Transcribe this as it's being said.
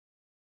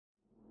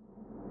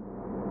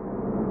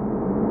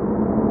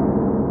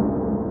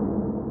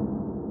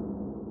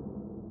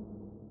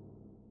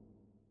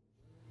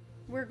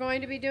going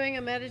to be doing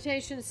a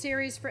meditation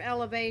series for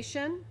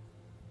elevation.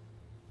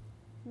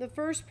 The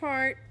first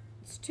part,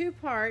 it's 2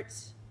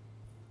 parts.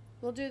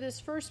 We'll do this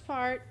first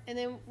part, and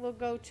then we'll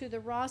go to the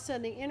rasa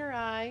and the inner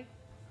eye,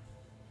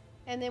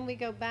 and then we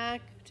go back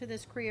to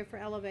this kriya for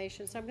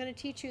elevation. So I'm going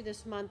to teach you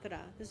this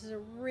mantra. This is a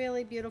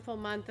really beautiful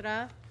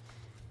mantra.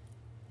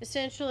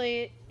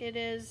 Essentially, it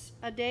is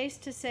Aadays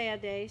Tisai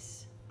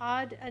Aadays,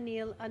 Ad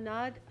Aneel,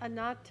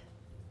 Anaahat,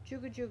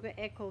 Jug Jug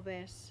Ayko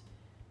Vays.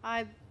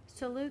 I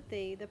salute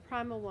thee, the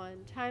Primal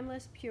One,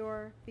 timeless,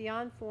 pure,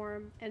 beyond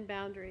form and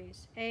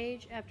boundaries.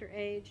 Age after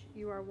age,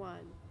 you are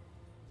one.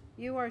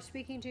 You are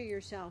speaking to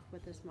yourself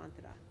with this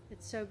mantra.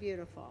 It's so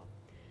beautiful.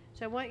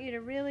 So I want you to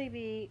really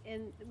be,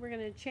 and we're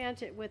going to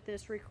chant it with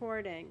this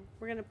recording.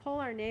 We're going to pull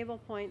our navel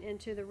point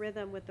into the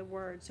rhythm with the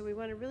words. So we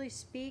want to really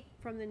speak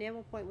from the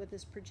navel point with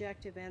this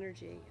projective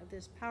energy of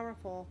this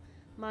powerful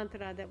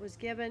mantra that was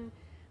given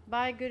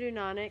by Guru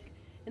Nanak.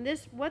 And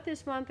this, what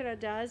this mantra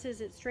does is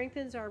it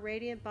strengthens our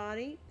radiant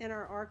body and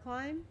our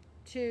arcline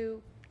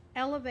to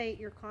elevate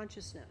your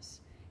consciousness.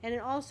 And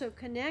it also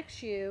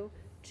connects you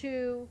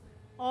to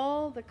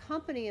all the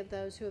company of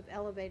those who have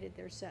elevated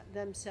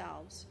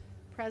themselves,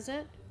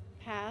 present,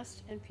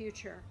 past, and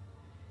future.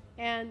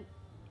 And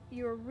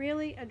you're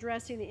really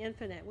addressing the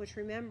infinite, which,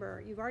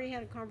 remember, you've already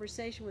had a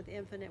conversation with the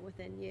infinite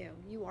within you.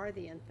 You are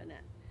the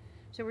infinite.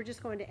 So we're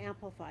just going to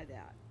amplify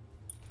that.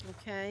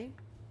 Okay?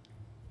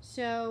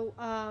 So,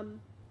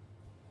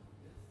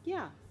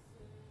 yeah.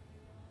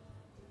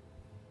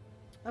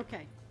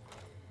 Okay.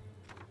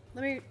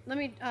 Let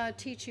me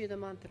teach you the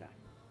mantra.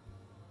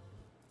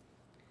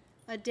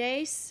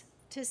 Aadays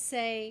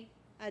Tisai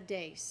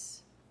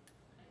Aadays.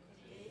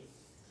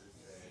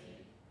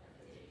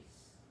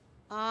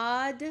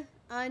 Ad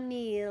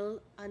Aneel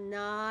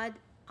Anaahat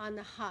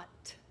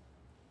Anaahat.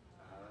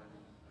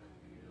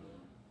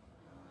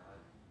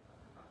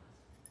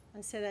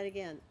 I'll say that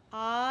again.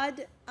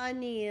 Ad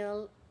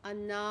Aneel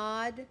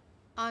Anaahat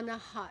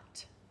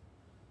Anaahat.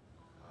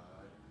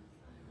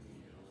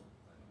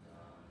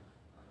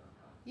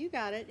 You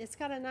got it. It's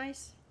got a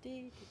nice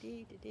D,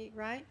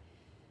 right?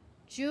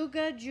 Jug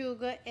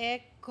Jug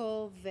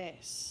Ayko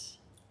Vays.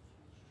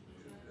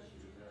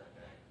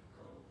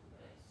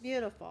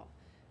 Beautiful.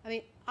 I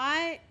mean,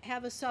 I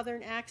have a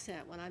southern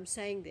accent when I'm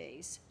saying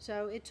these,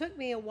 so it took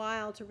me a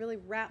while to really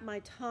wrap my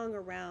tongue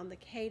around the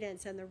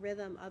cadence and the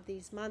rhythm of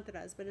these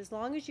mantras. But as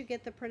long as you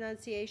get the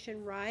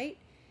pronunciation right,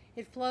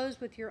 it flows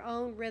with your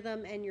own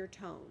rhythm and your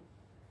tone.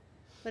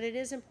 But it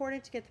is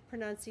important to get the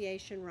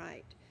pronunciation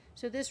right.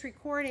 So this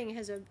recording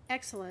has an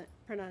excellent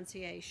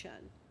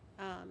pronunciation.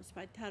 It's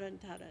by Taran.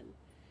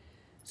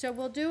 So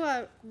we'll do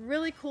a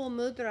really cool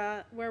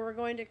mudra where we're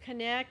going to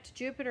connect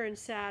Jupiter and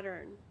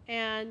Saturn,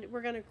 and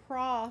we're going to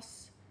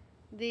cross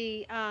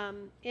the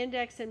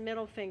index and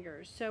middle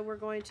fingers. So we're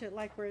going to,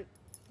 like we're,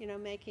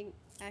 making,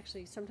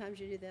 actually sometimes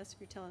you do this if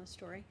you're telling a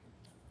story.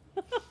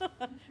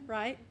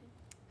 Right?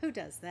 Who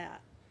does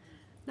that?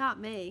 Not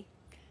me.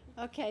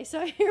 Okay,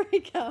 so here we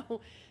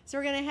go. So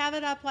we're going to have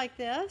it up like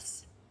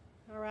this.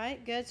 All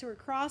right, good. So we're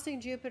crossing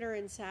Jupiter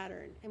and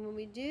Saturn. And when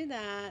we do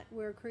that,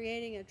 we're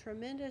creating a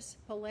tremendous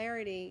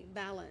polarity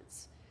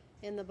balance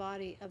in the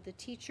body of the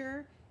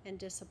teacher and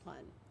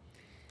discipline.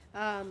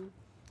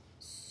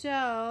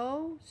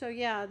 So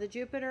yeah, the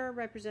Jupiter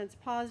represents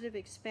positive,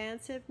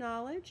 expansive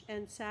knowledge,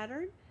 and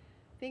Saturn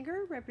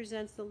finger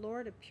represents the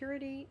Lord of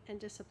purity and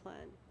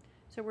discipline.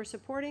 So we're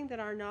supporting that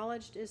our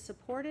knowledge is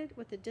supported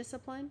with the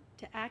discipline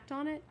to act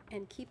on it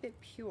and keep it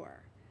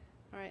pure.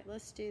 All right,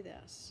 let's do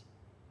this.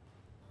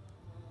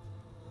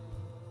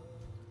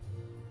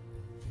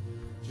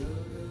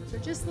 So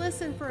just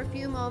listen for a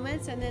few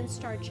moments and then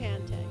start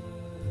chanting.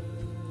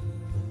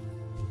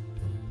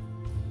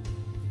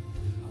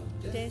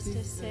 Aadays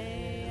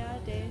Tisai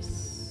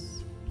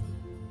Aadays,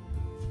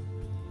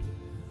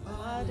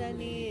 Ad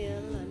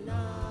Aneel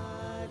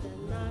Anaahat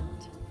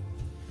Anaahat,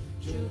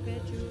 Jug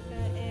Jug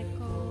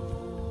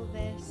Ayko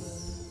Vays.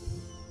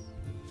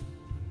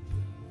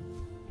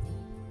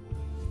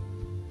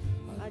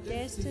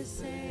 Aadays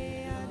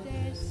Tisai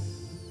Aadays,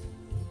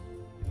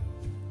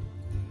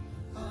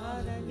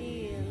 Ad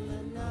Aneel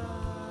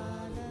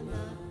Anaahat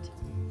Anaahat,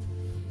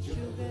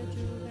 Jug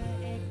Jug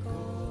Ayko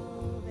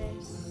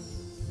Vays.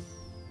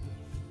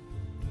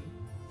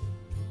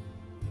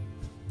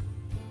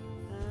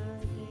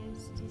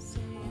 Aadays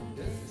Tisai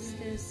Aadays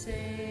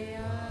Tisai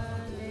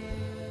Aadays,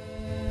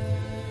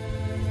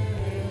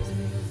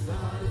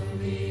 Ad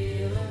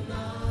Aneel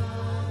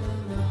Anaahat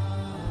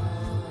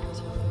Anaahat,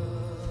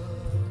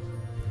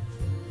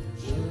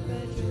 Jug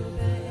Jug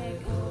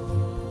Ayko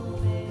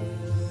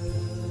Vays.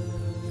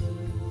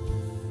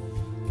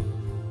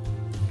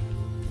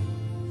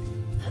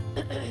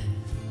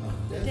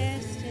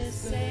 Aadays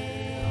Tisai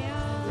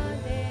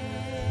Aadays,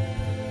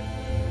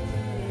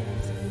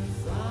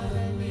 Ad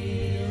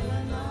Aneel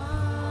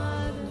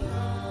Anaahat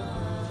Anaahat,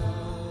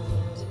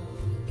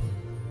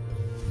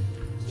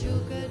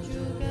 Jug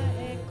Jug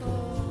Ayko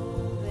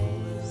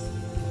Vays.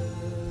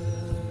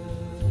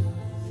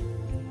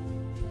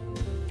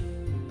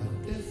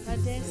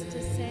 Aadays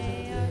Tisai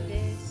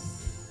Aadays,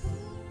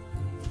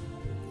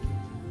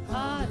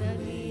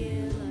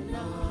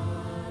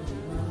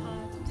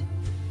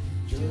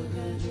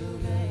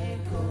 Juga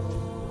Ayko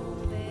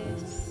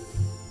Vays.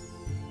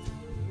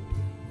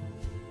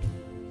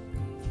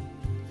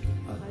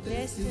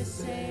 Aadays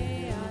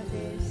Tisai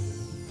Aadays.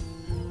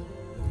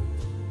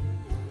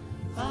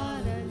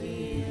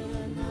 Aneel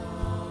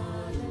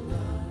Anaahat.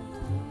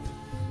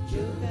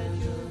 Jug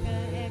Jug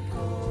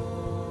Ayko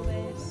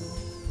Vays.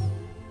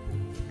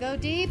 Go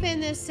deep in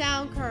this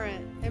sound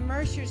current.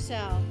 Immerse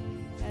yourself.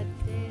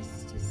 Aadays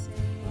Tisai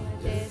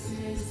Aadays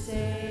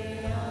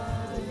Tisai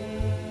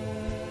Aadays.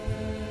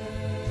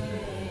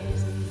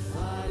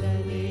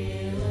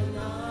 Aneel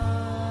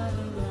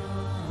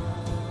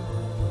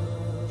Anaahat.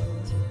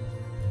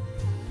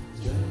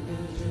 Jug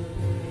Jug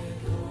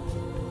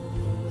Ayko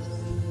Vays.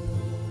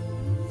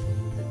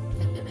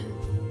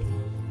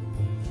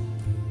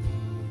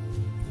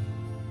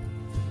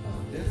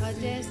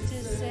 Aadays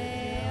Tisai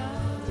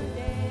Aadays.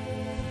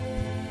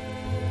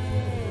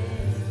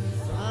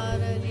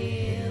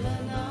 Aneel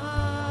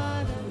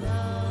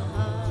Anaahat.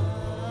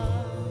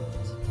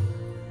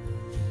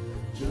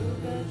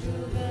 Jug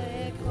Jug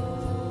Ayko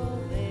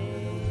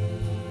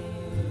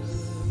Vays.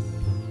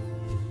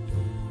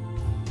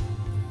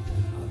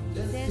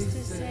 Aadays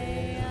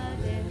Tisai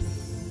Aadays.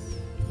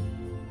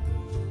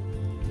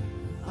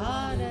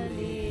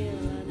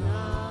 Aneel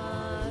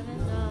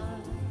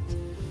Anaahat.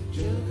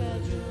 Jug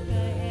Jug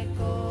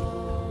Ayko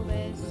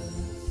Vays.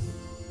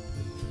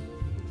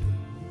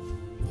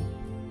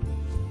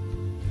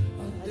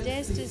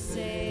 Aadays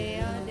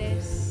Tisai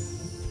Aadays.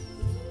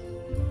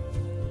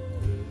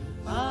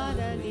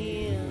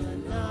 Aneel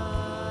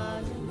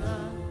Anaahat.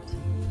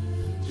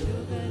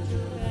 Jug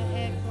Jug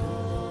Ayko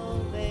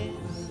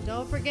Vays.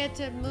 Don't forget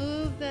to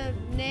move the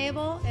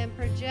navel and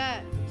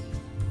project.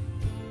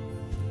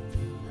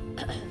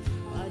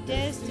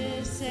 Aadays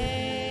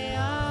Tisai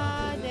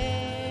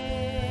Aadays.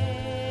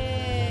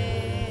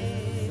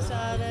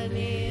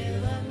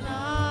 Aneel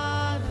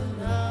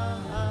Anaahat.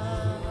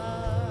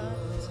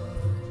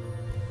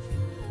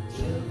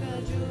 Jug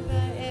Jug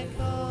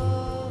Ayko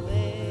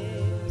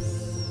Vays.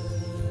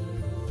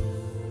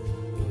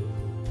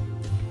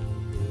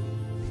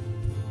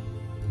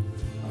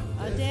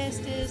 Aadays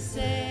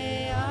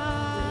Tisai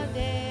Aadays.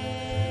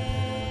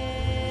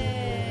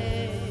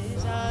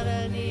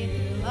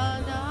 Aneel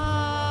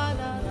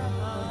Anaahat.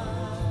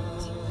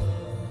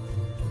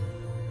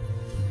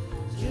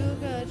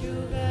 Jug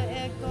Jug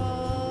Ayko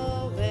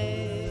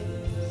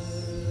Vays.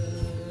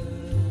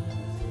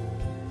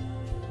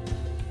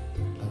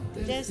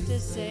 Aadays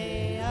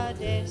Tisai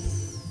Aadays.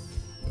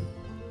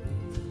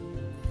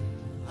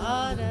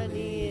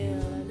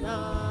 Aneel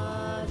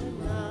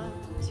Anaahat.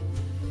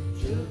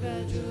 Jug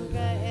Jug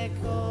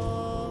Ayko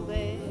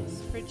Vays.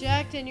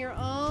 Project in your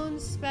own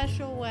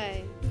special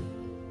way.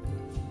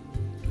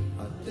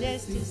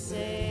 Aadays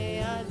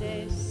Tisai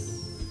Aadays.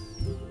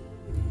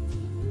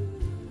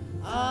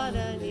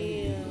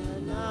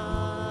 Aneel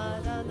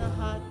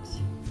Anaahat.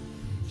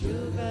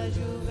 Jug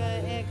Jug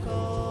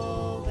Ayko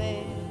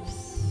Vays.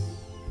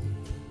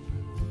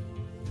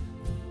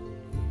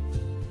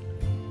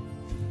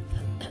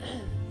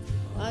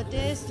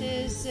 Aadays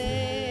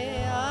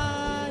Tisai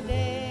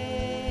Aadays.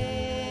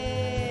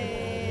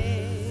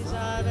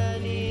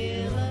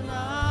 Aneel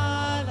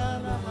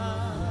Anaahat.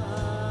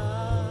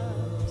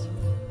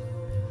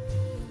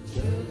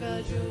 Jug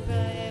Jug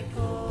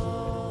Ayko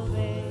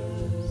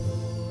Vays.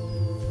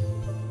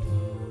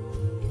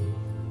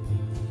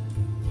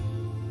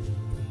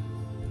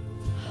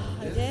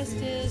 Aadays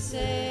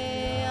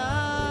Tisai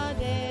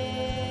Aadays.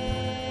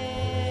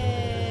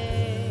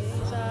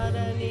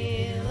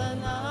 Aneel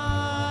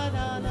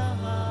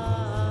Anaahat.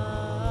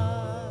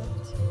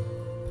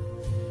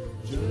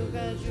 Jug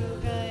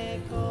Jug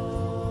Ayko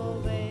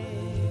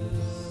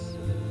Vays.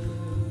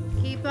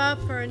 Keep up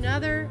for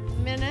another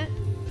minute.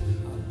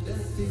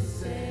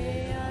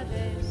 Tisai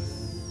Aadays.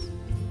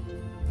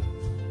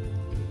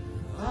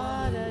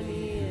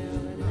 Aneel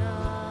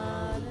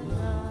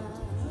Anaahat.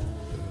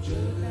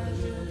 Jug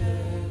Jug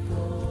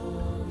Ayko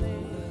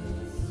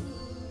Vays.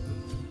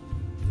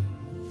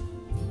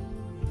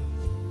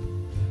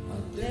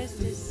 Aadays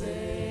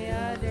Tisai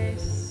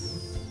Aadays.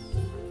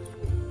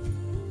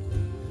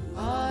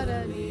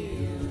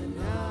 Aneel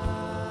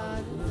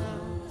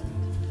Anaahat.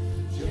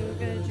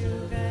 Jug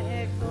Jug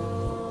Ayko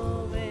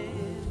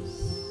Vays.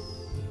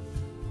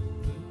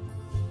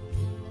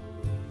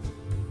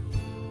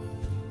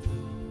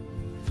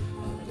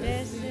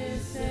 Aadays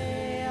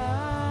Tisai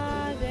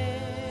Aadays.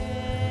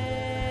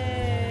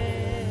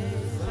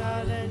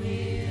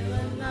 Aneel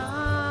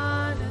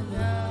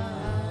Anaahat.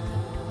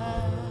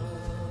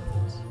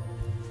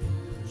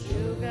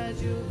 Jug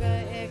Jug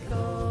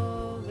Ayko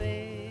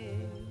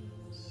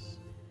Vays.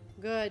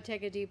 Good.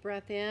 Take a deep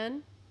breath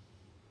in.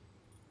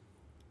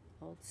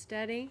 Hold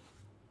steady.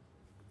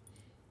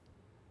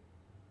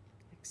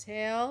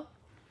 Exhale.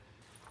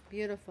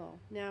 Beautiful.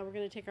 Now we're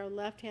going to take our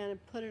left hand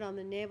and put it on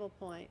the navel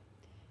point.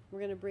 We're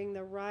going to bring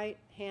the right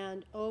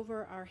hand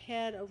over our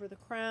head, over the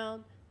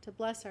crown, to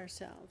bless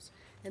ourselves.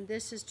 And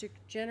this is to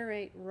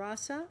generate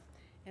rasa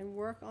and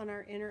work on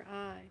our inner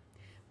eye.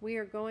 We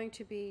are going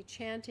to be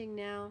chanting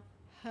now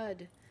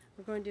HUD.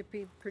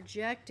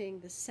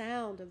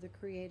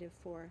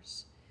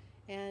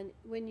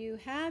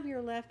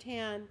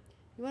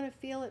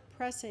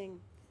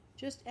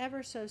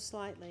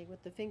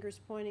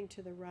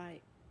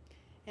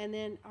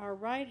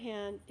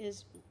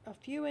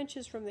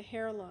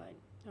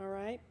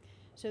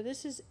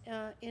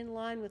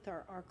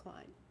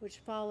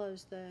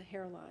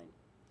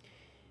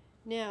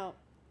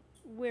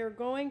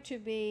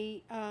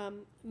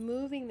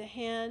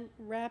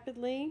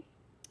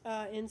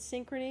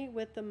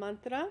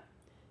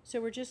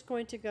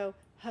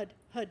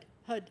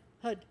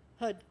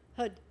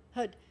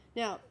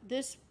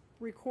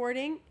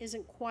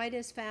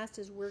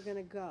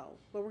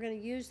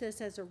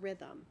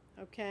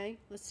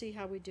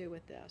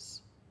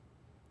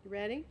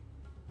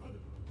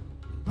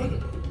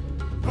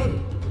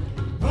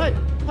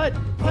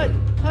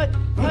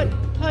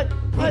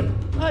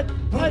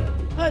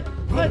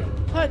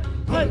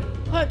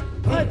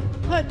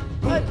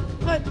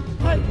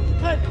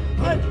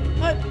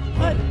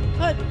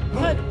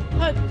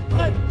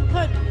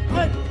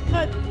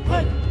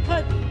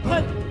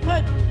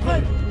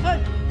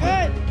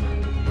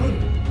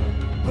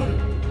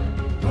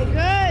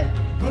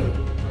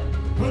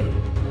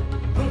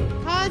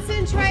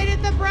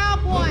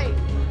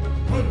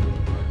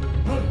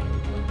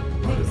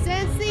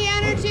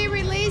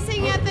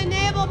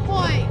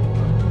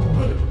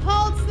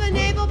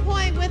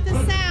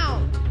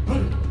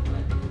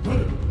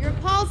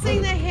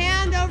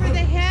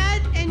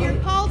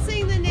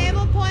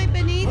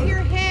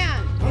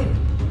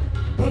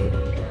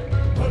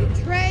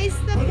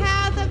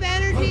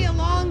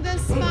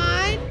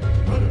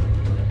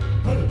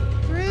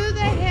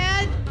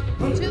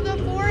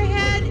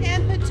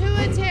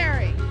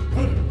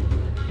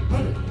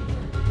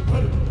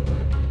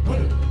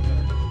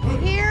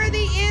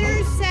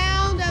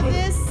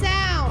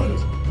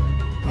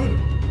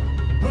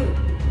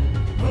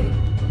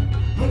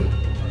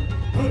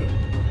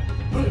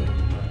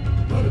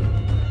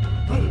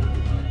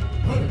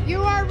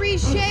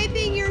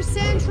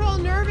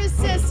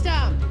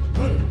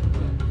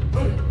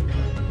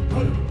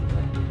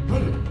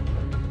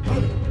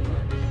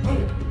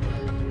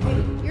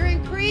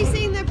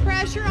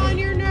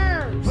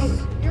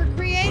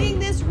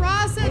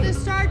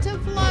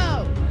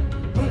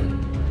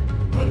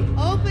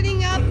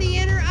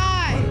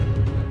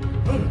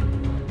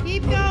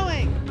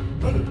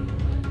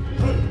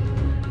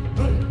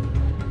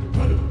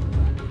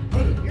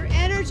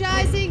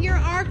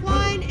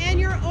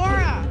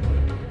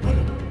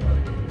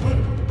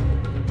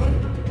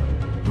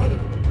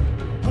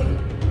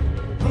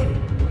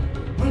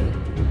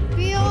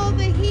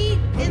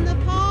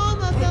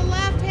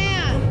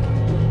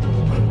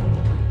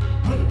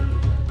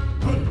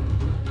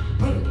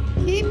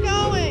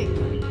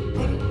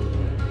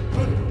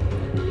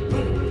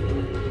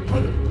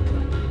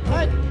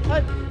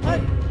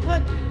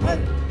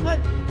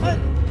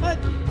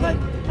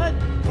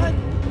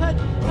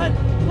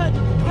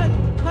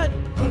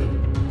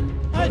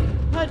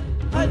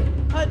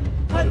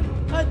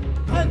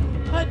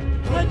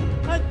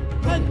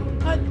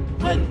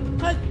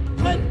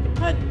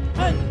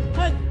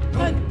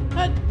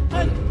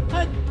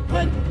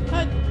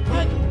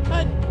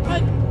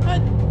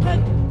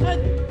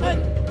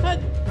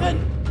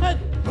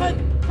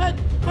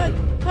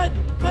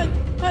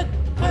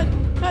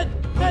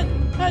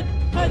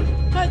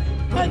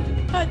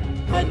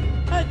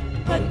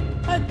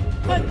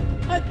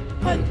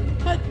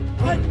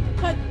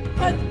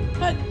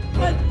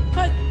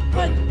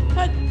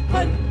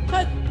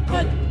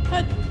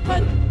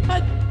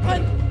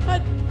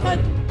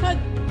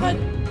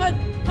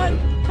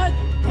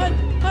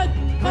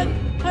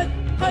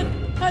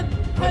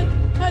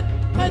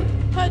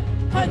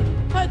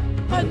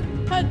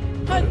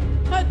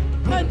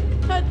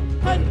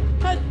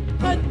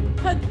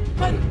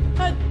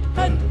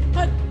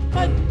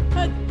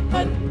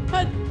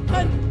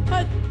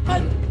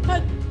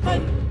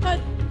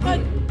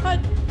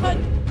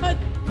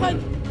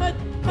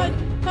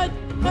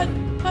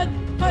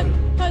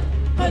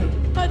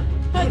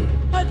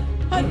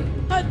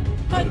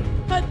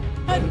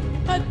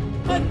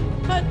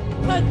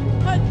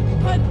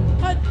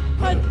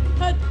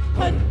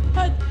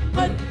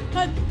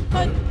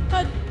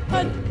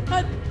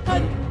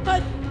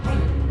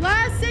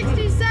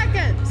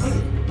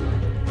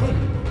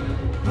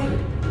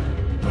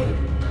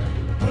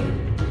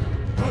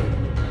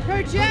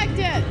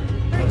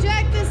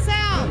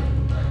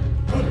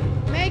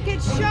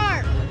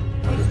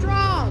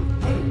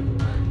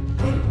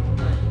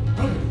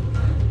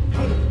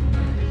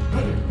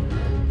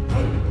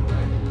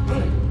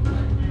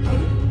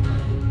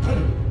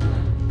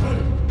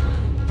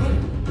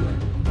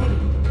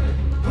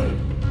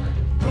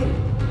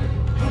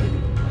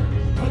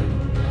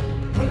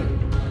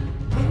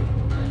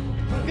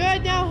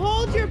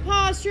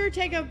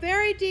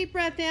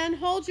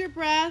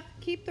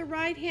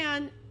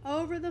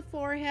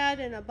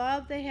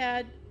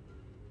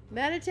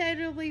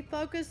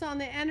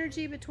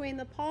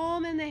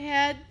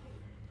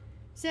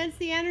 Sense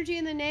the energy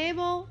in the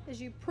navel as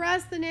you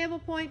press the navel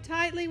point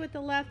tightly with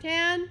the left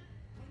hand.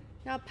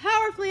 Now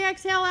powerfully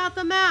exhale out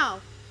the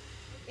mouth.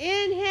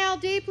 Inhale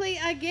deeply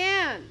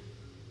again.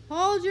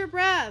 Hold your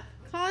breath.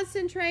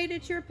 Concentrate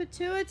at your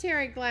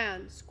pituitary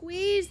gland.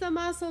 Squeeze the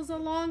muscles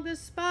along the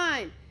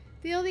spine.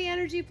 Feel the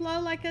energy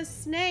flow like a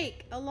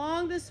snake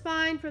along the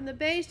spine from the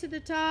base to the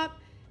top,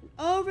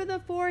 over the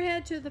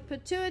forehead to the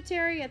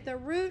pituitary at the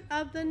root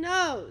of the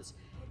nose.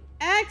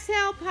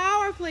 Exhale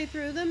powerfully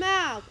through the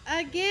mouth.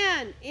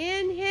 Again,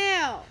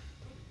 inhale.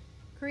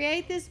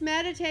 Create this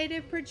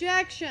meditative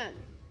projection.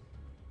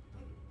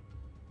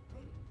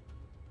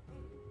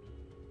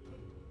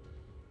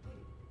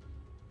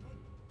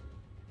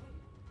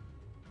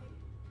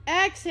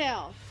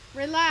 Exhale,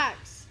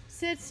 relax,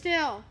 sit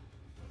still.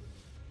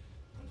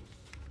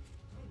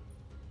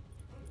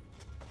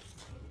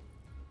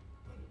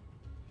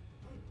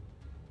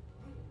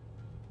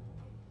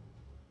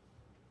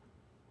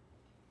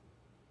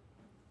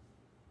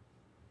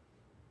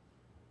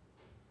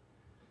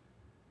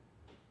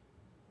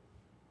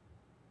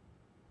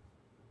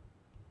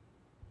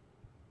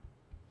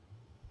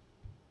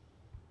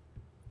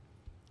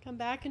 Come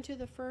back into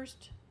the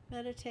first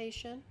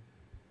meditation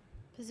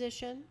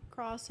position,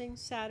 crossing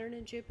Saturn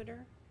and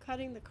Jupiter,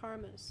 cutting the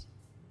karmas.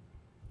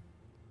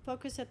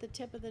 Focus at the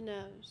tip of the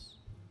nose.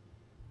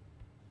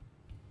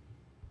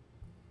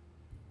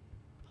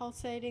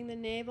 Pulsating the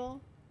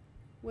navel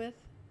with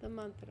the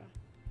mantra.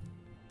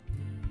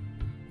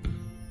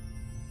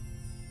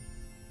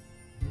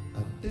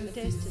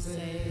 Aadays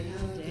Tisai,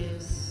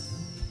 Aadays.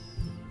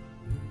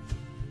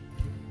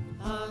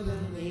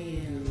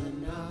 Aneel,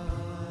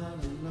 Anaahat.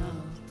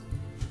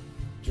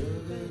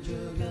 Jug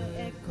Jug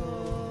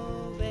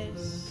Ayko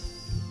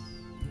Vays.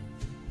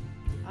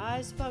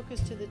 Eyes focus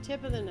to the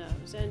tip of the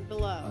nose and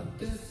below.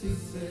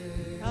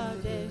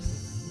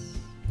 Aadays.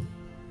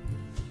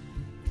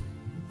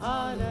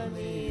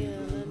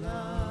 Aneel,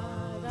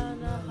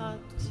 Anaahat.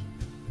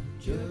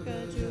 Jug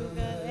Jug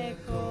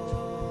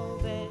Ayko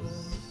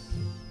Vays.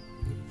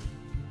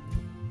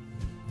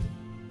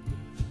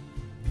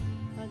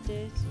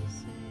 Aadays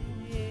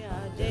Tisai,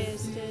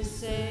 Aadays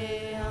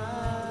Tisai,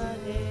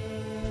 Aadays.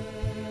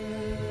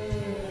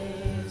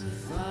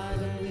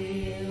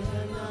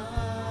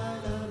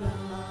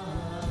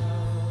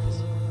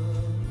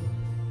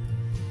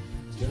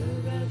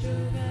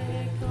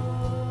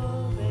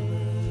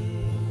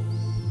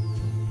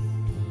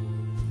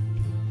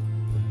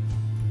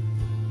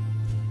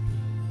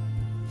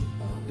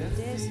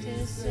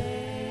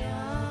 Tisai,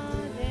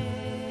 Aadays.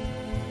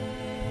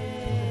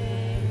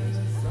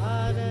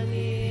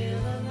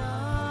 Aneel,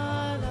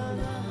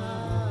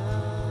 Anaahat.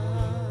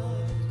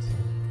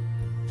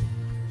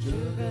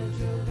 Jug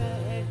Jug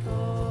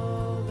Ayko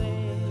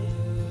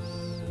Vays.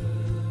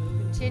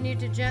 Continue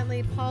to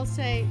gently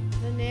pulsate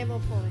the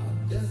navel point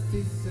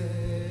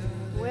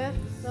with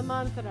the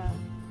mantra.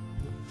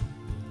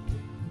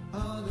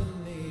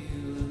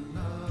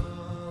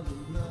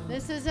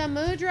 This is a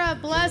mudra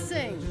of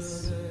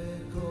blessings,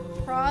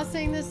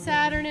 crossing the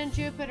Saturn and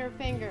Jupiter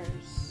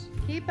fingers.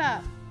 Keep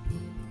up.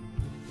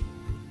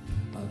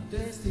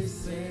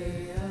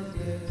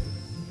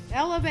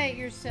 Elevate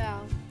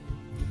yourself.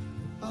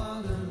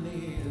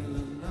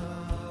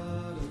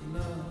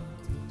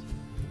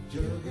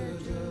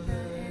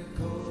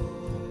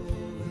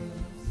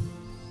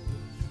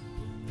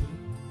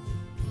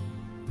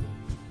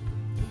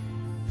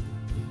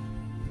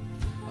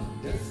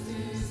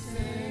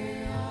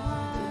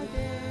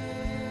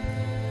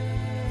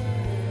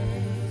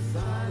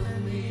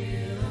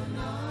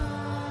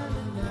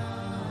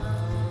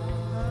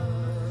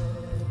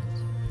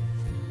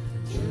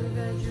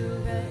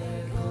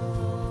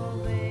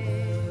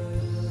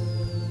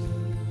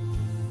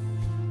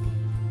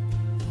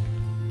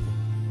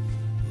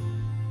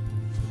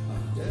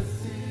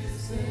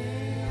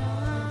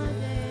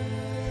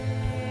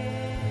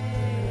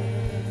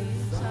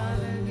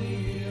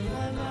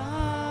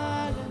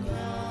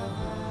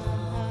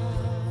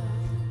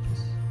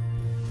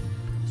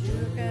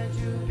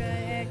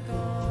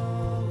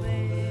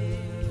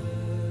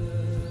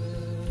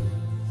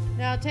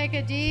 Now take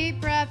a deep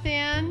breath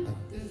in.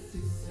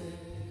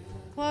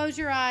 Close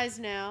your eyes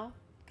now.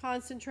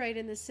 Concentrate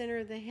in the center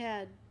of the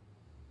head.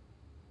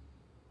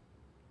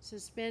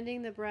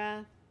 Suspending the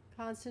breath.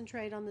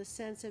 Concentrate on the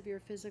sense of your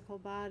physical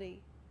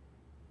body.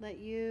 Let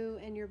you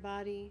and your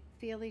body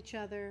feel each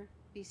other.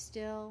 Be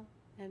still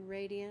and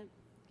radiant.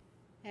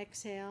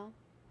 Exhale.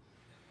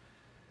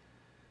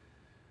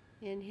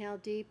 Inhale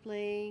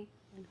deeply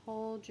and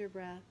hold your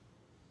breath.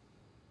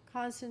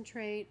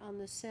 Concentrate on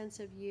the sense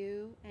of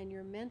you and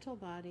your mental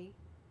body.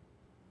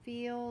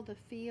 Feel the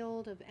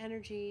field of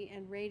energy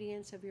and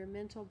radiance of your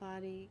mental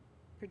body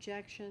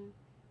projection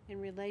in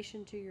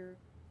relation to your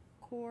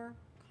core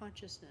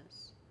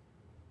consciousness.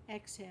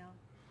 Exhale.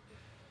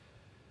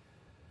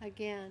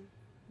 Again,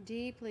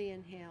 deeply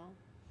inhale.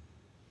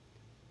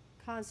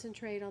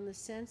 Concentrate on the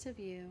sense of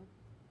you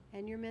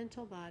and your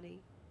mental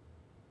body.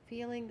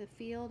 feeling the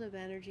field of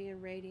energy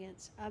and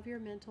radiance of your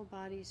mental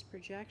body's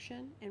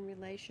projection in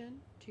relation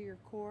to your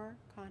core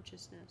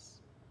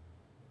consciousness.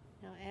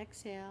 Now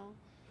exhale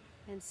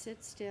and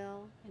sit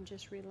still and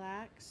just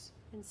relax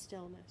in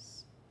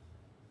stillness.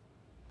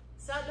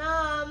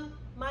 Satnam,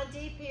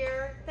 Mandeep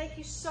here. Thank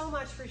you so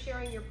much for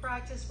sharing your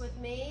practice with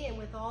me and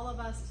with all of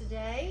us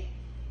today.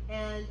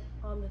 And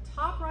on the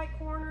top right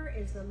corner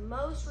is the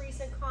most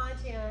recent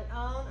content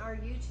on our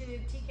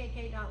YouTube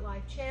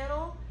TKK.LIFE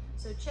channel.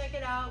 So check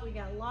it out. We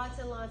got lots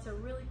and lots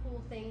of really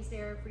cool things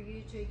there for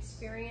you to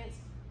experience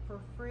for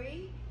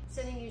free.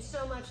 Sending you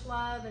so much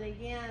love. And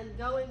again,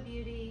 go in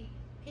beauty.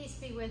 Peace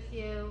be with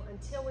you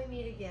until we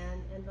meet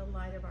again in the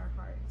light of our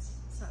hearts.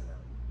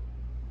 Satnam.